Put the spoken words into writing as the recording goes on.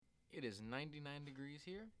It is 99 degrees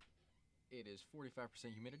here. It is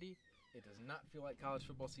 45% humidity. It does not feel like college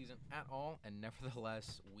football season at all, and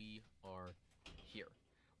nevertheless, we are here.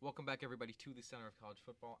 Welcome back, everybody, to the Center of College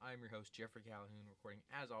Football. I'm your host, Jeffrey Calhoun, recording,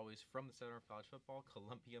 as always, from the Center of College Football,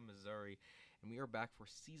 Columbia, Missouri. And we are back for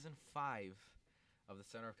Season 5 of the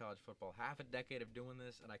Center of College Football. Half a decade of doing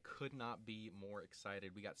this, and I could not be more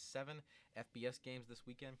excited. We got 7 FBS games this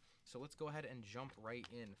weekend, so let's go ahead and jump right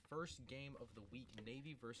in. First game of the week,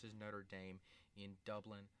 Navy versus Notre Dame in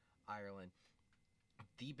Dublin, Ireland.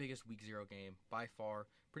 The biggest week 0 game by far.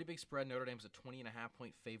 Pretty big spread. Notre Dame's a 20.5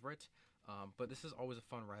 point favorite, but this is always a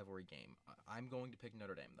fun rivalry game. I'm going to pick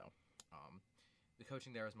Notre Dame, though. The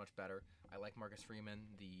coaching there is much better. I like Marcus Freeman.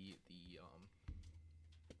 The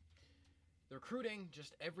recruiting,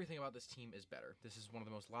 just everything about this team is better. This is one of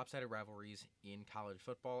the most lopsided rivalries in college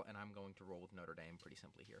football, and I'm going to roll with Notre Dame pretty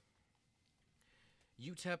simply here.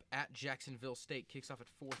 UTEP at Jacksonville State kicks off at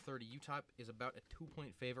 4:30. UTEP is about a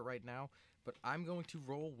 2-point favorite right now, but I'm going to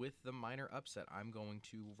roll with the minor upset. I'm going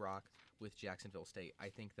to rock with Jacksonville State. I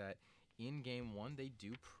think that in game 1 they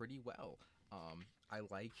do pretty well. I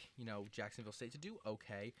like, Jacksonville State to do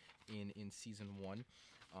okay in season 1.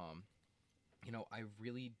 I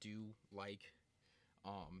really do like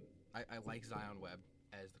I like Zion Webb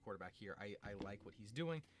as the quarterback here. I like what he's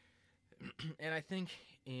doing. And I think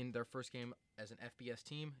in their first game as an FBS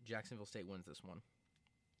team, Jacksonville State wins this one.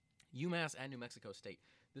 UMass at New Mexico State.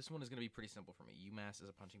 This one is going to be pretty simple for me. UMass is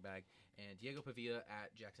a punching bag, and Diego Pavia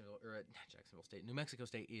at Jacksonville State. New Mexico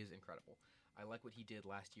State is incredible. I like what he did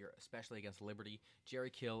last year, especially against Liberty.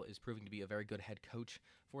 Jerry Kill is proving to be a very good head coach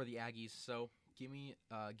for the Aggies, so give me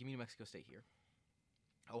New Mexico State here.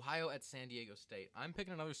 Ohio at San Diego State. I'm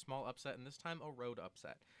picking another small upset, and this time a road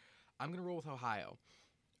upset. I'm going to roll with Ohio.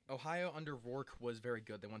 Ohio under Rourke was very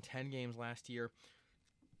good. They won 10 games last year.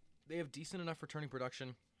 They have decent enough returning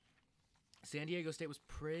production. San Diego State was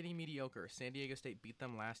pretty mediocre. San Diego State beat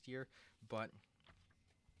them last year, but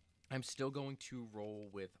I'm still going to roll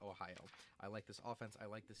with Ohio. I like this offense. I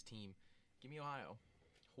like this team. Give me Ohio.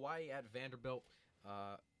 Hawaii at Vanderbilt.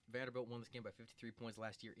 Vanderbilt won this game by 53 points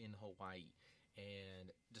last year in Hawaii.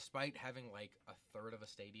 And despite having like a third of a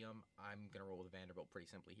stadium, I'm going to roll with Vanderbilt pretty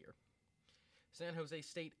simply here. San Jose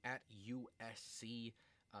State at USC.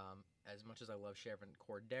 As much as I love Chevron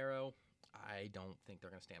Cordero, I don't think they're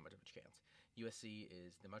going to stand much of a chance. USC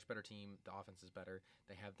is the much better team. The offense is better.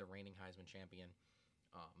 They have the reigning Heisman champion.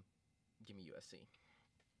 Give me USC.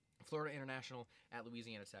 Florida International at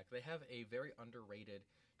Louisiana Tech. They have a very underrated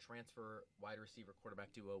transfer wide receiver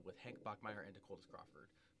quarterback duo with Hank Bachmeier and Dakotas Crawford.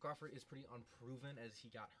 Crawford is pretty unproven as he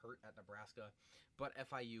got hurt at Nebraska, but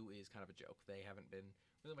FIU is kind of a joke. They haven't been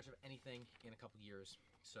really much of anything in a couple years,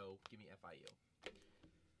 so give me FIU.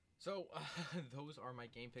 So those are my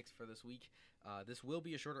game picks for this week. This will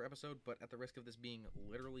be a shorter episode, but at the risk of this being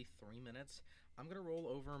literally 3 minutes, I'm going to roll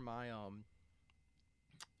over my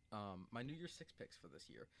my New Year's 6 picks for this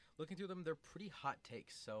year. Looking through them, they're pretty hot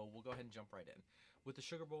takes, so we'll go ahead and jump right in. With the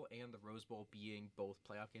Sugar Bowl and the Rose Bowl being both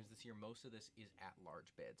playoff games this year, most of this is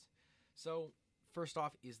at-large bids. So first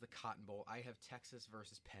off is the Cotton Bowl. I have Texas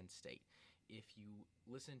versus Penn State. If you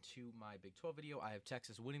listen to my Big 12 video, I have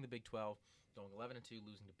Texas winning the Big 12, going 11-2,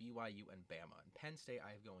 losing to BYU and Bama. And Penn State,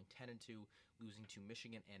 I have going 10-2, losing to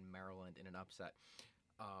Michigan and Maryland in an upset.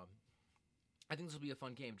 I think this will be a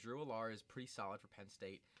fun game. Drew Allar is pretty solid for Penn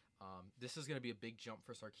State. This is going to be a big jump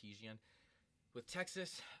for Sarkisian. With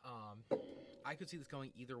Texas, I could see this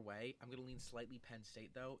going either way. I'm going to lean slightly Penn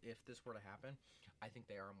State, though, if this were to happen. I think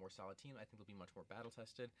they are a more solid team. I think they'll be much more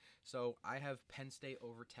battle-tested. So I have Penn State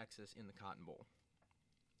over Texas in the Cotton Bowl.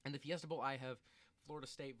 In the Fiesta Bowl, I have Florida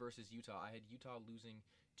State versus Utah. I had Utah losing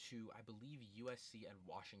to, I believe, USC and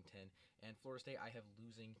Washington. And Florida State, I have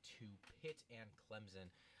losing to Pitt and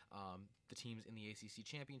Clemson, the teams in the ACC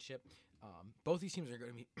Championship. Both these teams are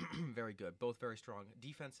going to be very good, both very strong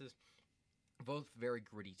defenses. Both very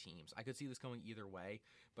gritty teams. I could see this going either way,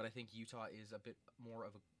 but I think Utah is a bit more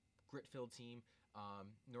of a grit-filled team.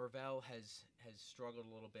 Norvell has struggled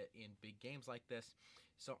a little bit in big games like this,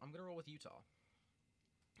 so I'm going to roll with Utah.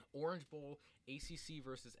 Orange Bowl, ACC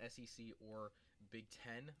versus SEC or Big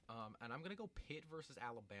Ten, and I'm going to go Pitt versus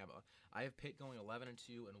Alabama. I have Pitt going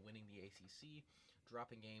 11-2 and winning the ACC,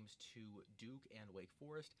 dropping games to Duke and Wake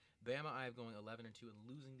Forest. Bama, I have going 11-2 and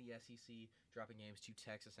losing the SEC, dropping games to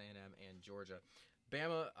Texas A&M and Georgia.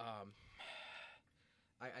 Bama,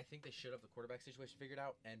 I think they should have the quarterback situation figured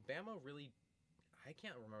out, and Bama really, I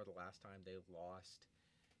can't remember the last time they lost.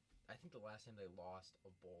 I think the last time they lost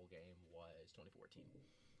a bowl game was 2014.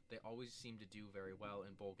 They always seem to do very well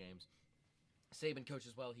in bowl games. Saban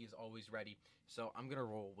coaches well. He is always ready. So I'm going to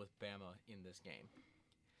roll with Bama in this game.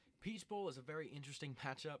 Peach Bowl is a very interesting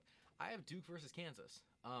matchup. I have Duke versus Kansas.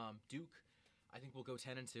 Duke, I think will go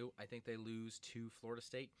 10-2. I think they lose to Florida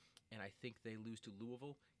State, and I think they lose to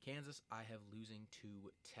Louisville. Kansas, I have losing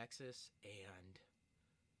to Texas, and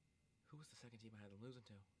who was the second team I had them losing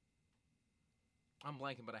to? I'm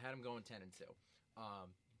blanking, but I had them going 10-2.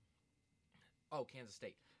 Kansas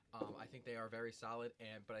State. I think they are very solid,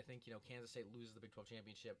 but I think Kansas State loses the Big 12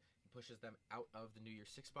 championship and pushes them out of the New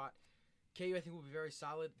Year's Six spot. KU, I think, will be very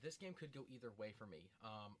solid. This game could go either way for me,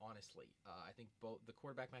 honestly. I think both the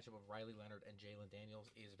quarterback matchup of Riley Leonard and Jalen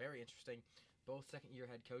Daniels is very interesting. Both second-year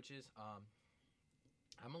head coaches.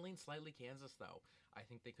 I'm going to lean slightly Kansas, though. I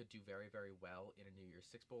think they could do very, very well in a New Year's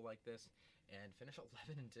Six Bowl like this and finish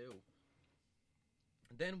 11-2.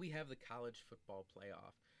 Then we have the college football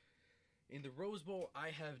playoff. In the Rose Bowl,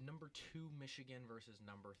 I have number 2 Michigan versus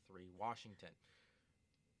number 3 Washington.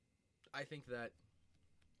 I think that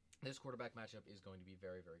this quarterback matchup is going to be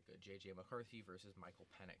very, very good. J.J. McCarthy versus Michael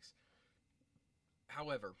Penix.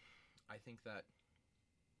 However, I think that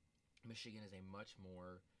Michigan is a much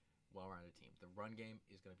more well-rounded team. The run game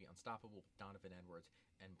is going to be unstoppable with Donovan Edwards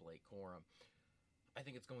and Blake Corum. I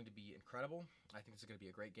think it's going to be incredible. I think it's going to be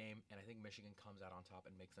a great game, and I think Michigan comes out on top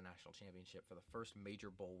and makes the national championship for the first major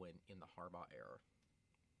bowl win in the Harbaugh era.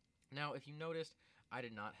 Now, if you noticed, I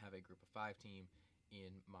did not have a group of 5 team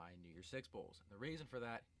in my New Year's Six Bowls. And the reason for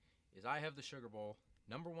that is I have the Sugar Bowl,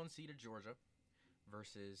 number 1 seeded Georgia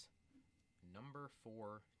versus number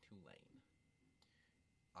 4 Tulane.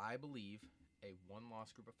 I believe a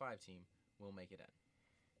 1-loss group of 5 team will make it in.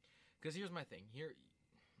 Because here's my thing.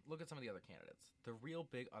 Look at some of the other candidates. The real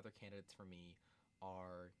big other candidates for me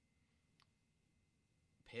are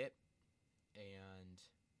Pitt and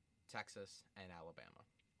Texas and Alabama.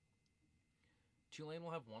 Tulane will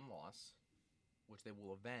have 1 loss, which they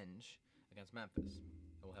will avenge against Memphis.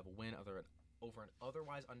 They will have a win over an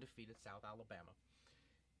otherwise undefeated South Alabama,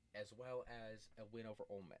 as well as a win over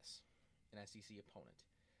Ole Miss, an SEC opponent.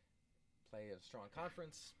 Play a strong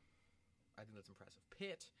conference. I think that's impressive.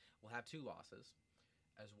 Pitt will have 2 losses,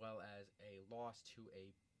 as well as a loss to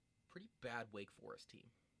a pretty bad Wake Forest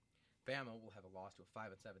team. Bama will have a loss to a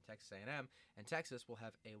 5-7 Texas A&M, and Texas will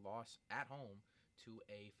have a loss at home to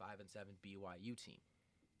a 5-7 BYU team.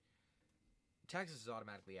 Texas is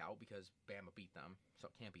automatically out because Bama beat them, so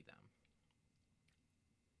it can't beat them.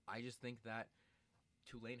 I just think that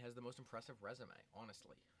Tulane has the most impressive resume,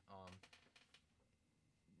 honestly.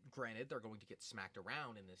 Granted, they're going to get smacked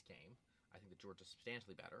around in this game. I think that Georgia's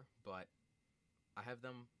substantially better, but I have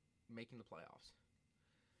them making the playoffs.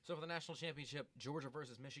 So for the national championship, Georgia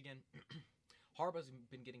versus Michigan. Harbaugh's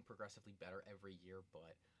been getting progressively better every year,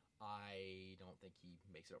 but I don't think he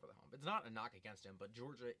makes it over the hump. It's not a knock against him, but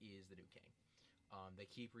Georgia is the new king. They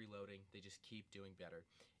keep reloading. They just keep doing better.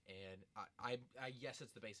 And I yes,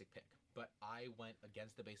 it's the basic pick, but I went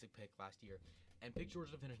against the basic pick last year and picked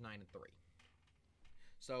Georgia to finish 9-3.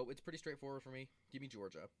 So it's pretty straightforward for me. Give me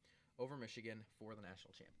Georgia over Michigan for the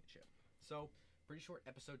national championship. So pretty short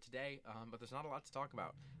episode today, but there's not a lot to talk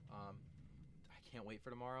about. I can't wait for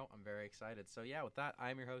tomorrow. I'm very excited. So yeah, with that,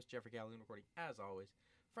 I'm your host, Jeffrey Calhoun, recording as always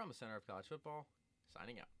from the Center of College Football,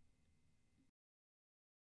 signing out.